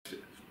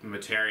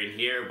Matarian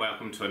here,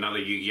 welcome to another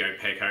Yu-Gi-Oh!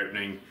 Pack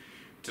opening.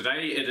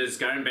 Today it is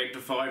going back to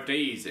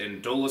 5Ds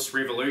and Duelist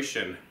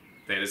Revolution,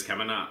 that is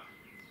coming up.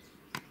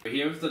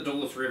 Here's the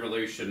Duelist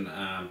Revolution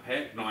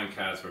pack, 9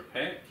 cards per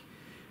pack.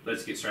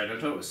 Let's get straight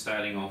into it. We're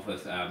starting off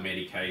with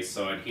Maddie K's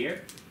side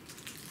here.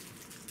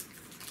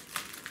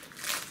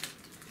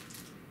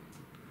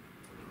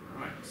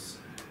 Right,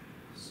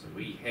 so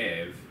we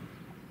have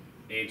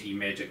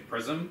Anti-Magic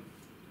Prism,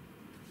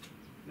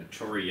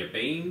 Notoria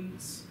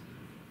Beans,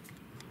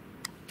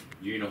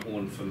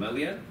 Unicorn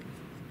Familiar,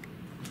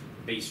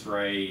 Beast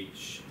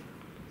Rage,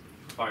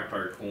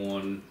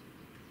 Hypocorn,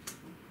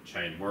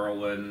 Chain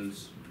Whirlwind,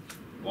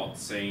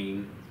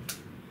 Watsine,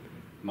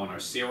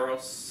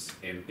 Monoceros,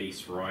 and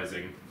Beast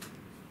Rising.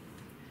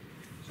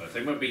 So I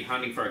think we'll be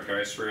hunting for a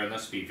ghost rare, and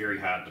this will be very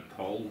hard to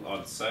pull,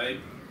 I'd say.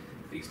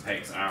 These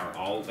packs are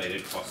old, they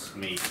did cost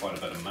me quite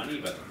a bit of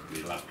money, but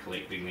we love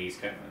collecting these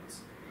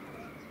cards.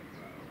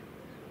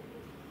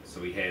 So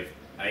we have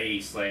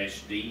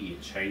A/D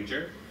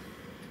Changer,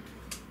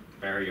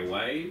 Barrier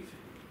Wave,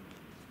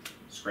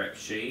 Scrap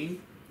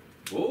Sheen.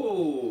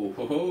 Oh,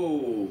 ho,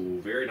 ho,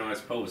 very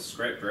nice pull with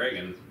Scrap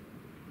Dragon.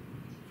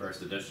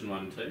 First edition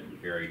one too,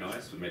 very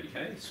nice with Maddie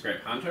K.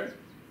 Scrap Hunter,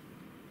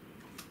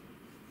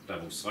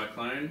 Double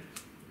Cyclone,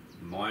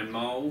 Mind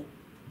Mole,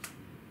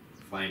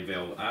 Flame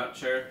Veil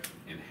Archer,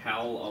 and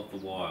Howl of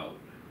the Wild.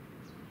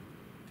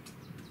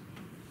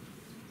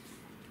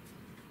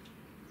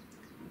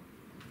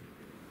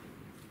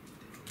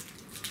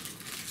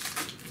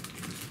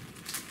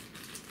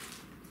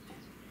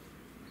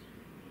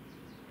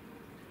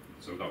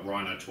 So we've got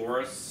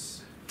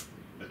Rhinotaurus,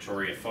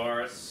 Notoria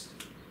Forest,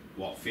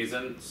 Watt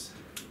Pheasant,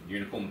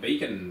 Unicorn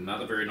Beacon,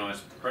 another very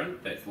nice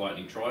print, that's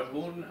Lightning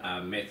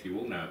Tribehorn. Matthew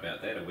will know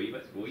about that a wee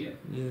bit, will you?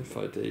 Yeah,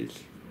 5Ds.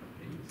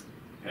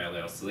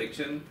 Parallel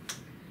Selection,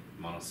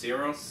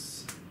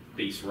 Monoceros,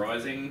 Beast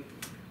Rising,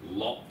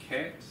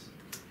 Lockcat,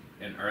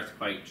 and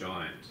Earthquake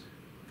Giant.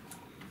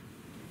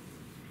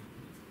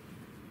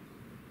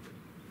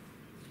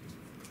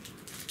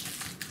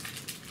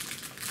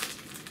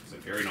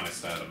 Very nice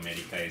start on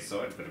Maddie K's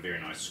side, but a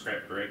very nice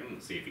Scrap Dragon.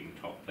 Let's see if we can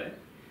top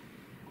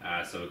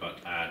that. So we've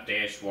got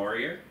Dash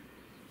Warrior,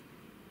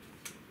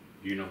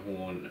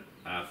 Unicorn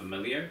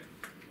Familiar,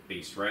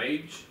 Beast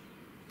Rage,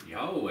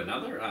 yo,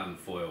 another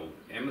foil,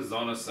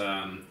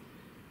 Amazoness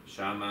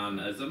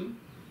Shamanism,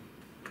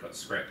 got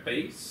Scrap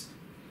Beast,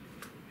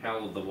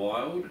 Howl of the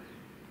Wild,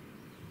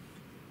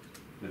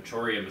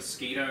 Notoria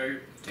Mosquito,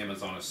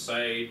 Amazoness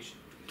Sage,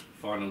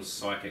 Final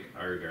Psychic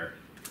Ogre.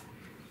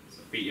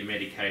 Bet your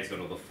Maddie K's got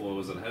all the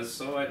foils on his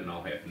side and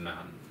I'll have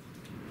none.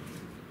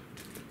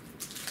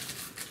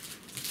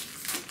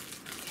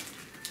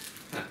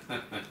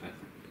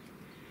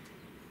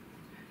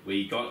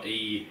 We got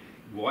a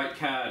white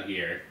card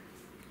here.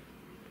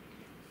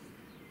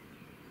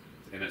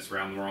 And it's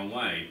round the wrong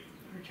way.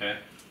 Okay.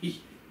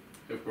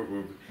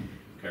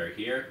 Go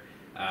here.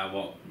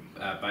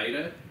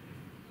 Beta.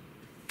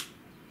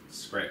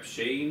 Scrap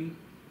Sheen.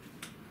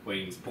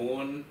 Queen's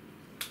Pawn.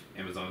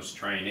 Amazon's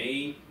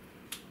Trainee.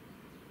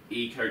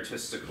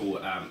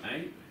 Ecotistical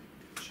Ape,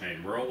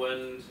 Chain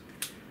Whirlwind,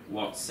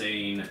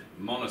 Watsine,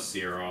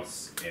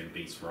 Monoceros, and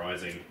Beast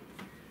Rising.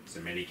 So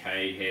Maddie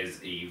K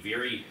has a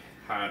very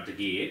hard to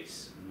get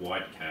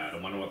white card. I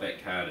wonder what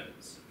that card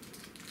is.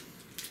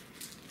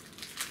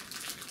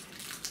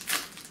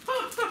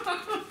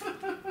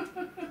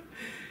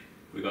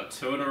 We got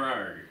 2 in a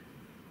row.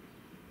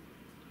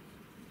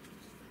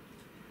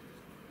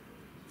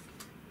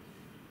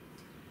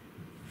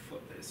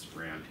 Flip this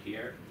around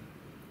here.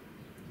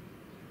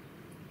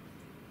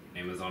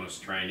 Amazoness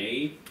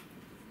Trainee,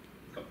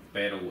 got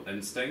Battle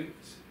Instinct,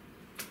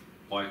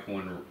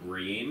 Icon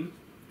Riem,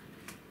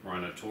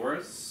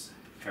 Rhinotaurus,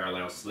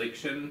 Parallel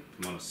Selection,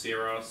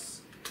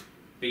 Monoceros,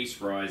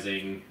 Beast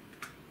Rising,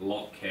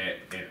 Lockcat,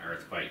 and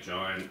Earthquake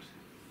Giant.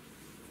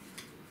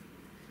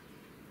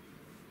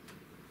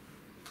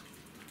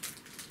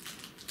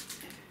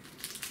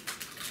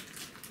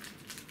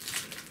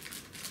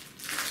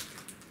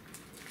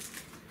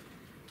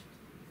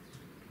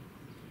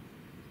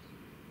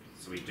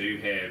 We do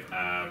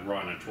have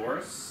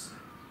Rhinotaurus,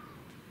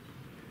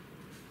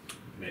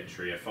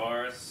 Notoria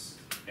Forest,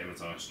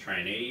 Amazoness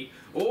Trainee.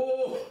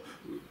 Oh,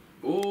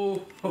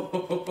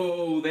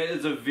 that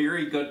is a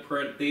very good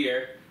print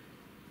there.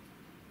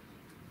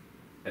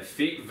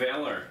 Effect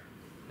Valor.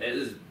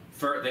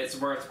 That's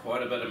worth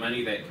quite a bit of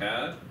money, that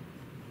card.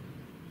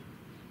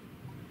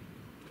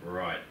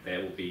 Right,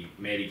 that will be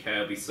Maddie K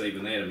will be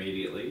sleeving that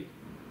immediately.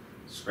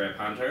 Scrap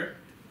Hunter,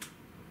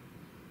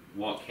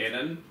 Watt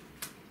Cannon,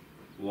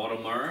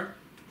 Watermurrow,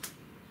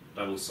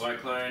 Double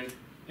Cyclone,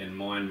 and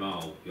Mind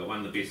Mole. You're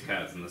one of the best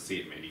cards in the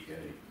set, Maddie K.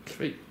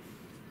 Sweet.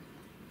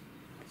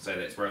 So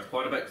that's worth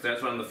quite a bit, because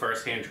that's one of the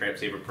first hand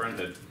traps ever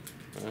printed.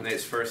 And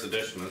that's first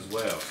edition as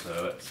well,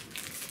 so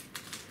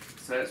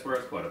that's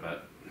worth quite a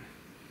bit.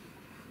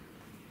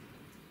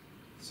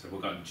 So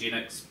we've got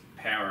Genix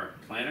Power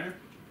Planner,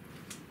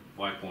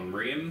 Icon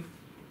Riem,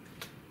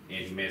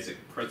 Anti-Magic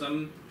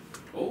Prism.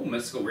 Oh,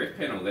 Mystical Ref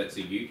Panel, that's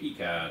a Yuki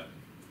card.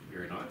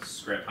 very nice.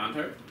 Scrap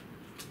Hunter,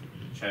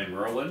 Chain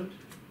Whirlwind,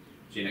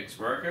 Genix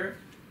Worker,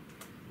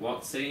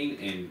 Watsine,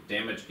 and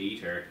Damage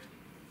Eater.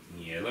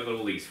 Yeah, look at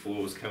all these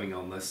foils coming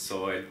on this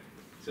side.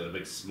 He's got a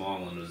big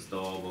smile on his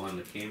dial behind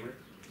the camera.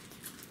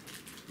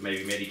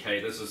 Maybe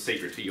Medicaid, this is a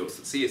secret to your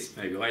success.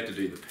 Maybe I had to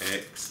do the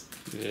packs.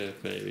 Yeah,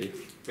 maybe.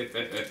 Oops,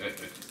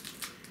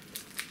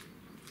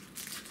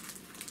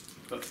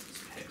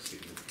 this pack's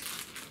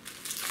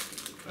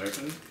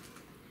open.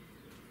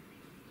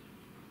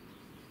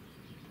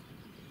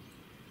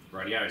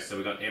 Rightio, so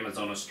we've got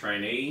Amazoness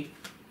Trainee,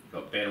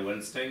 got Battle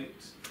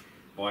Instinct,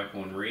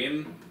 Bicorn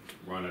Rem,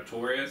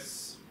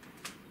 Rhinotaurus,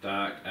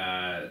 Dark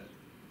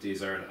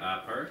Desert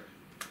Arper,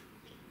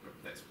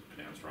 that's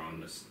pronounced wrong,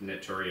 this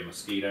Naturia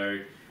Mosquito,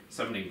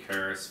 Summoning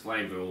Curse,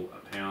 Flameville, a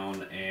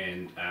Pound,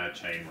 and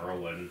Chain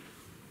Whirlwind.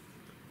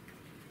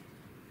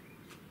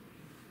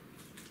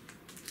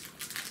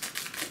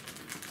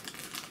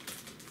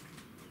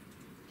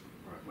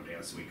 Right, what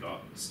else we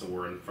got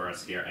storing for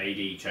us here?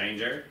 AD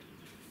Changer,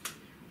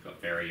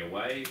 got Barrier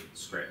Wave,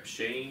 Scrap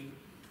Sheen,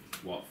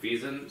 Watt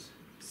Pheasant,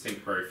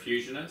 Synchro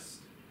Fusionist,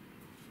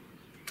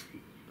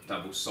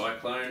 Double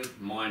Cyclone,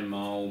 Mind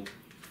Mole,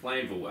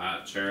 Flameville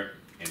Archer,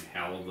 and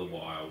Howl of the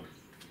Wild.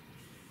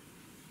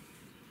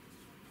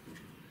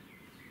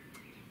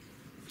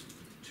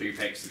 2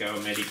 packs to go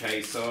on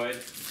Medicaid's side,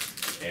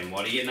 and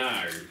what do you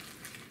know?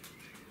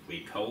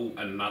 We pull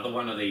another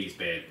one of these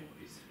bad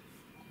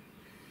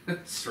boys.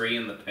 3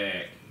 in the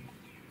pack.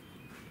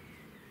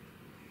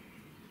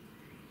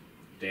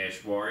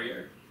 Dash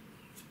Warrior,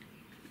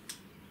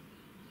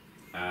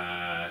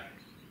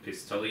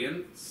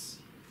 Pestilence,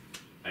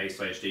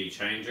 A/D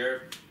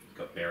Changer,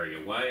 got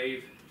Barrier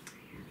Wave,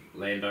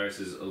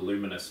 Landos's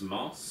Illuminous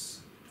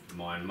Moss,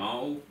 Mind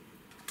Mole,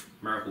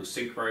 Miracle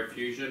Synchro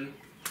Fusion,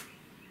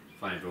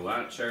 Flameville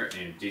Archer,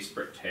 and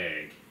Desperate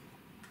Tag.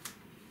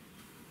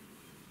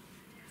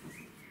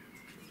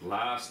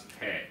 Last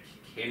pack.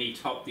 Can he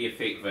top the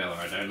effect valor?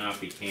 I don't know if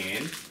he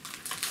can. Let's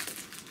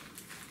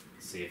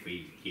see if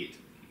we get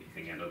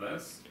anything out of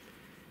this.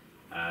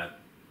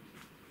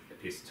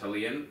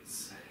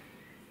 Pestilence.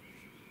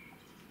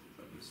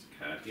 Put this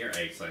card here.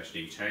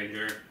 A/D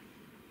Changer,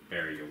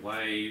 Barrier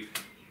Wave,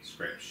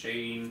 Scrap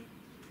Sheen,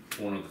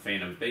 Horn of the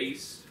Phantom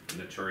Beast,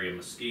 Naturia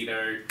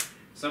Mosquito,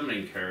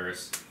 Summoning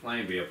Curse,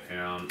 Flameville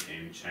Pound,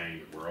 and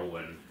Chain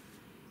Whirlwind.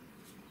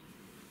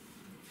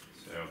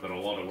 So I've got a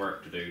lot of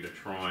work to do to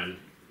try and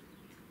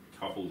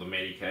topple the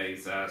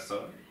Medicaid's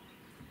side.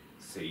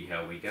 See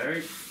how we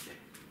go.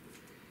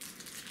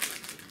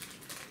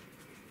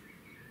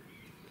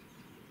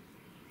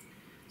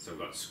 So we've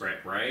got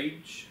Scrap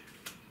Rage,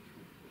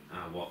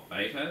 Watt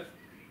Beta,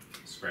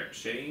 Scrap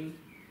Sheen,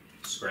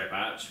 Scrap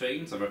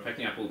Archfiend. So we're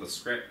picking up all the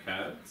scrap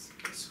cards.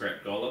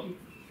 Scrap Golem,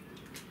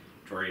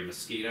 Tory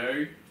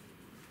Mosquito,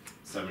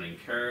 Summoning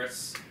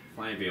Curse,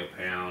 Flameville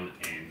Pound,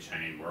 and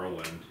Chain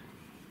Whirlwind.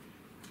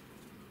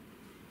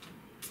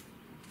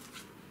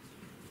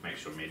 Make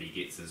sure Medi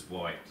gets his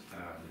white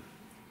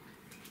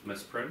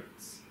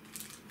misprints.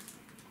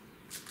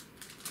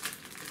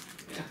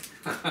 Yeah.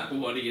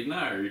 What do you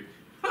know?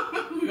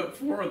 We got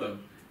 4 of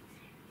them.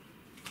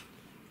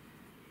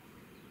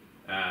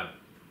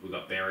 We've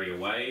got Barrier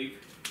Wave,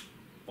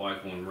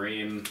 Bicorn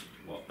Rem,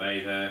 Watt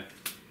Beta,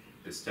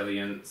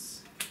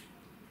 Pestilence,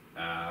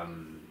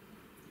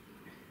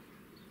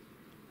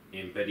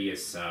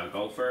 Amphibious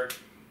Golfer,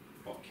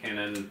 Watt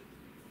Cannon,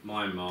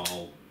 Mind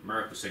Mole,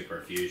 Miracle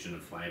Synchro Fusion,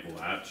 and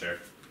Flameville Archer.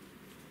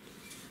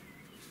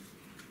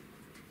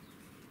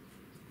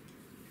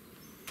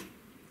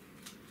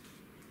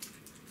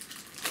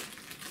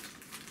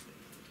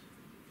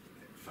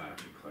 Far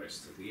too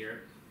close to the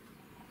ear.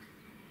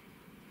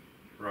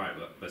 Right,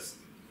 look, this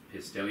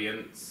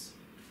Pestilence,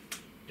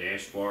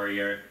 Dash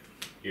Warrior,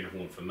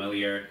 Unicorn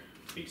Familiar,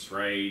 Beast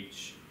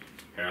Rage,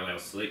 Parallel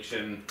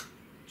Selection,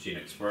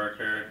 Genix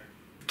Worker,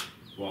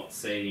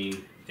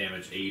 Watsine,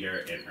 Damage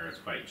Eater, and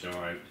Earthquake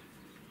Giant.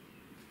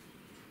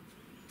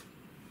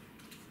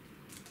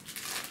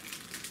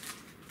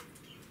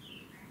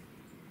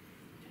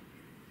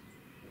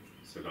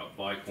 So we've got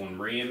Bicorn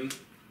Rem,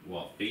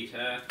 Watt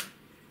Beta,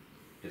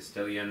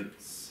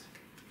 Pestilence,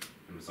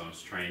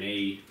 Amazoness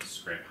Trainee,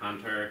 Scrap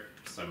Hunter,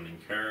 Summoning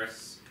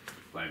Curse,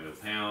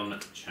 Flameville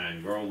Pound,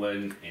 Chain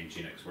Whirlwind, and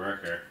Genix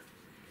Worker.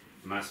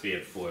 Must be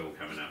a foil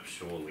coming up,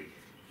 surely.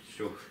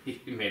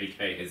 Surely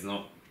Medicaid has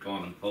not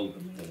gone and pulled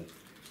them all.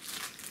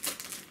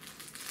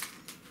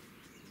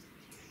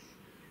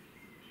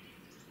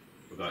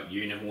 We've got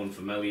Unicorn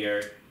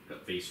Familiar,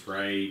 got Beast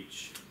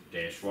Rage,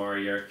 Dash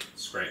Warrior,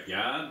 Scrap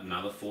Yard,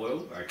 another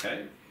foil,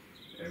 okay.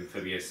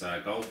 Amphibious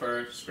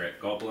Golfer, Scrap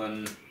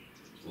Goblin,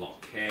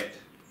 Lock Cat,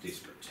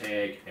 Desperate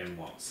Tag, and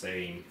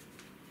Watsine.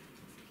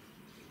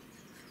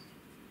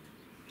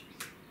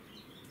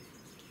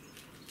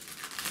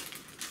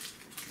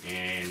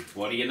 And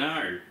what do you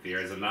know? There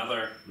is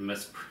another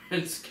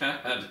misprint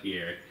card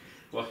here.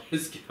 What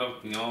is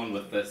going on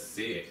with this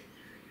set?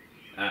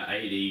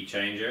 AD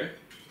Changer,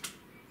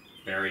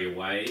 Barrier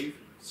Wave,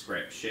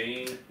 Scrap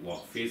Sheen,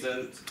 Watt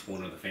Pheasant,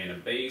 Horn of the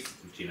Phantom Beast,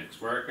 Genix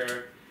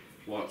Worker,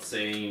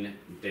 Watsine,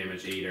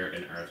 Damage Eater,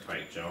 and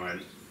Earthquake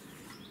Giant.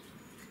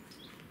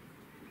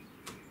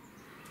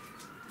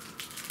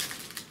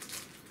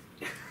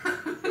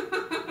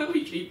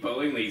 We keep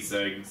pulling these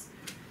things.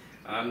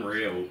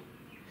 Unreal.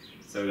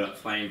 So we've got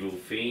Flameville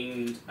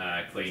Fiend,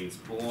 Clean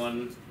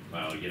Spawn.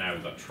 Well, you know,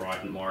 we've got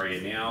Trident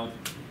Warrior now.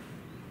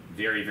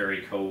 Very,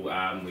 very cool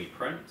we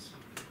print.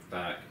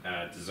 Dark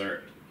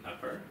Desert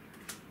Upper.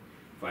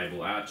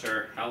 Flameville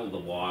Archer, Hell of the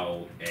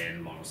Wild,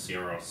 and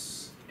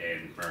Monoceros,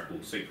 and Miracle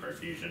Synchro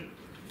Fusion.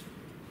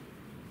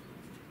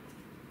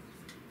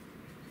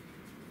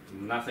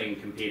 Nothing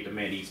compared to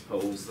Maddie's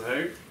pulls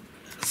though.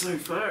 So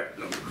far,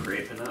 I'm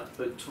cramping up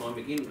big time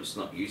again. Just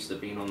not used to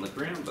being on the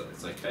ground, but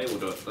that's okay. We'll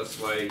do it this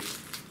way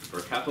for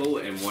a couple.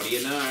 And what do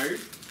you know?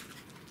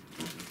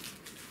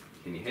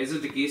 Can you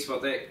hazard to guess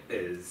what that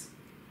is?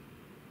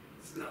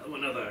 It's another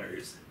one of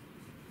those.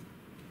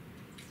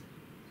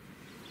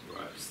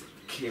 Right, just the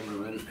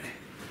camera in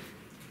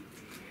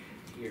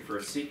here for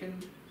a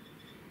second.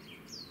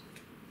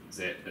 Is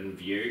that in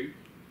view?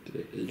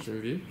 It is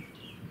in view.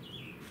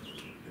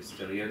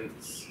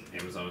 Resilience,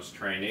 Amazon's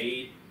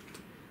Trainee,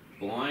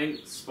 Blind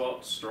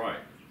Spot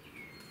Strike,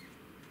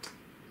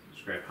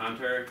 Scrap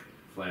Hunter,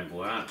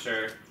 Flammable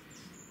Archer,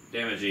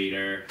 Damage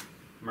Eater,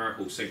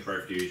 Miracle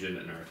Synchro Fusion,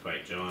 and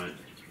Earthquake Giant.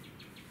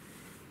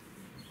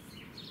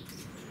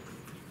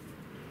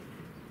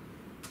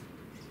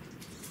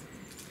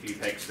 A few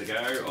packs to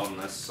go on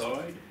this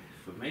side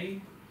for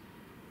me.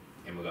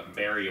 And we've got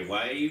Barrier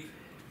Wave,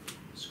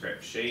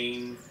 Scrap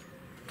Sheen,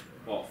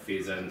 Wild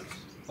Pheasant,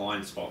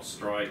 Blind Spot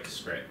Strike,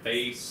 Scrap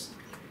Beast,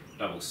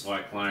 Double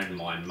Cyclone,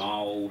 Mine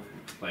Mole,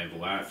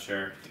 Flammable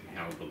Archer, and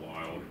Hell of the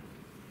Wild.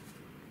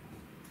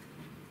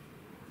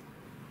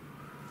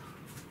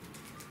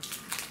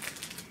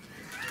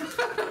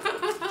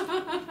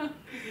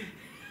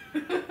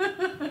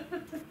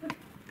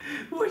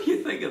 What do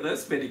you think of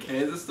this,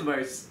 Medicaid? Is this the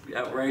most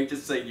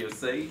outrageous thing you've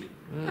seen?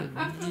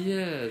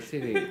 Yeah, it's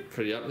getting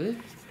pretty up there.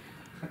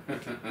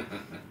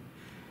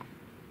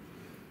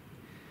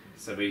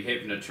 So we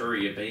have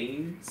Naturia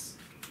Beans,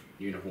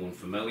 Unicorn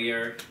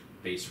Familiar,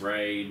 Beast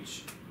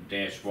Rage,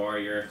 Dash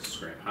Warrior,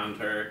 Scrap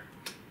Hunter,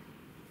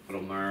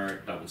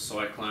 Fiddlemere, Double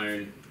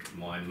Cyclone,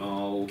 Mine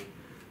Mole,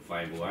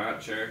 Flammable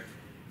Archer.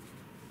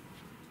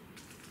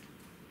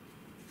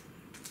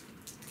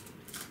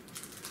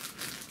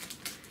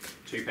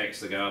 Two packs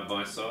to go up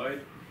my side.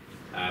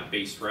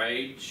 Beast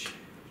Rage,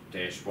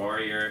 Dash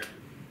Warrior,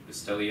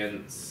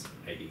 Bastillions,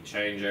 AD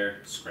Changer,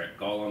 Scrap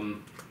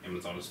Golem,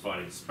 Amazon's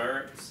Fighting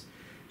Spirits,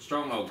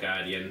 Stronghold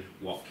Guardian,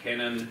 Watt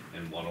Cannon,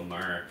 and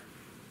Waddlemere.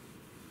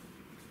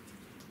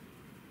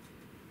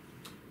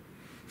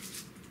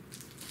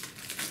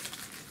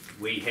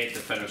 We had to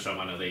finish on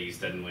one of these,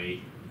 didn't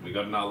we? We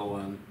got another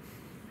one.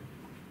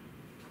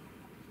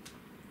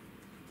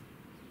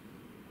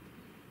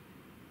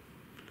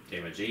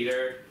 Damage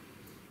Eater,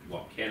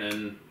 Watt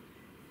Cannon,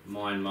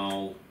 Mine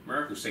Mole,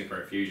 Miracle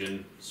Synchro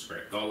Fusion,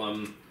 Scrap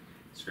Golem,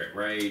 Scrap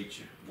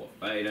Rage, Watt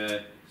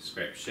Beta,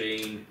 Scrap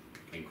Sheen,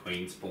 and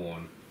Queen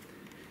Spawn.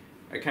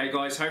 Okay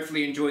guys,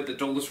 hopefully you enjoyed the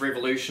Duelist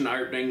Revolution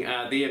opening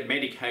there.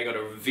 Maddie K got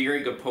a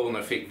very good pull in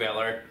Effect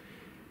Valor.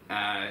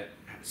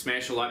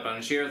 Smash the like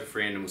button, share with a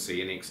friend, and we'll see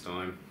you next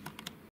time.